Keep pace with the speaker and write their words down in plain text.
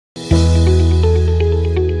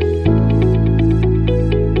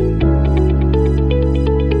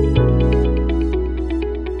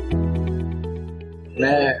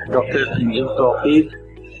Doctor Anjum Tauqeer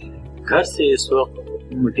घर से इस वक्त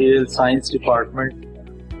मटेरियल साइंस डिपार्टमेंट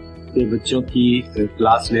के बच्चों की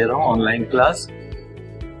क्लास ले रहा हूँ, ऑनलाइन क्लास।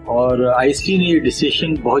 और आईएसटी ने ये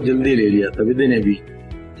डिसीजन बहुत जल्दी ले लिया था, विद इन ए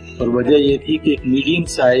वीक। और वजह ये थी कि एक medium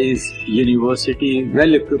size university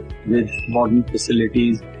well equipped with modern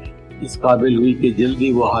facilities इस काबिल हुई कि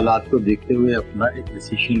जल्दी वो हालात को देखते हुए अपना एक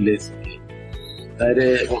डिसीजन ले सके।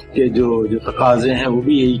 सारे वक्त के जो तकाजे हैं वो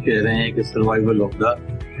भी यही कह रहे हैं कि सर्वाइवल ऑफ द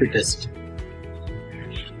फिटेस्ट।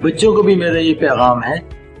 बच्चों को भी मेरा ये पैगाम है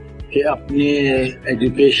कि अपने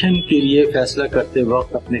एजुकेशन के लिए फैसला करते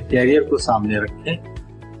वक्त अपने कैरियर को सामने रखें।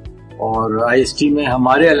 और आईएसटी में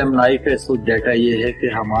हमारे अलुमनाई का इस वक्त डाटा ये है कि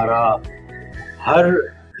हमारा हर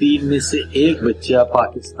 3 में से 1 बच्चा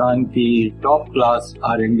पाकिस्तान की टॉप क्लास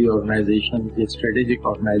R&D ऑर्गेनाइजेशन के स्ट्रेटेजिक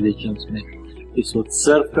ऑर्गेनाइजेशंस में इस वक्त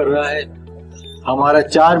सर्व कर रहा है। हमारा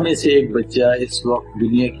 4 में से 1 बच्चा इस वक्त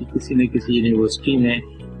दुनिया की किसी न किसी यूनिवर्सिटी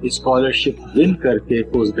में स्कॉलरशिप विन करके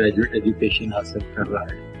पोस्ट ग्रेजुएट एजुकेशन हासिल कर रहा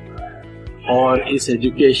है। और इस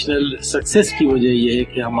एजुकेशनल सक्सेस की वजह यह है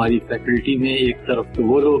कि हमारी फैकल्टी में एक तरफ तो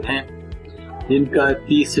वो लोग हैं जिनका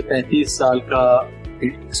 30 से 35 साल का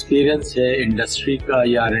एक्सपीरियंस है इंडस्ट्री का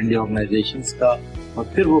या R&D ऑर्गेनाइजेशंस का, और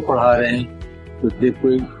फिर वो पढ़ा रहे हैं, तो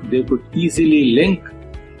they could easily link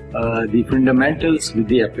the fundamentals with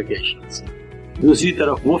the applications. दूसरी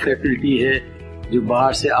तरफ वो फैकल्टी है जो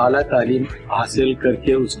बाहर से आला तालीम हासिल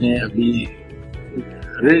करके उसने अभी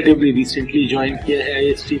रिलेटिवली रिसेंटली ज्वाइन किया है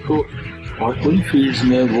आईएसटी को, और उन फील्ड्स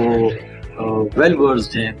में वो वेल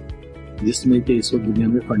वर्स्ड हैं जिसमें कि इस वक्त दुनिया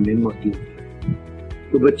में फंडिंग मौजूद है।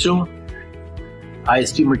 तो बच्चों,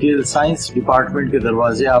 आईएसटी मटेरियल साइंस डिपार्टमेंट के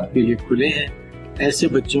दरवाजे आपके लिए खुले हैं, ऐसे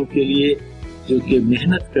बच्चों के लिए जो कि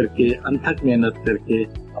मेहनत करके, अनथक मेहनत करके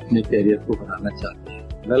अपने कैरियर को बनाना चाहते हैं।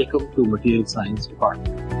 Welcome to material science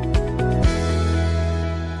department.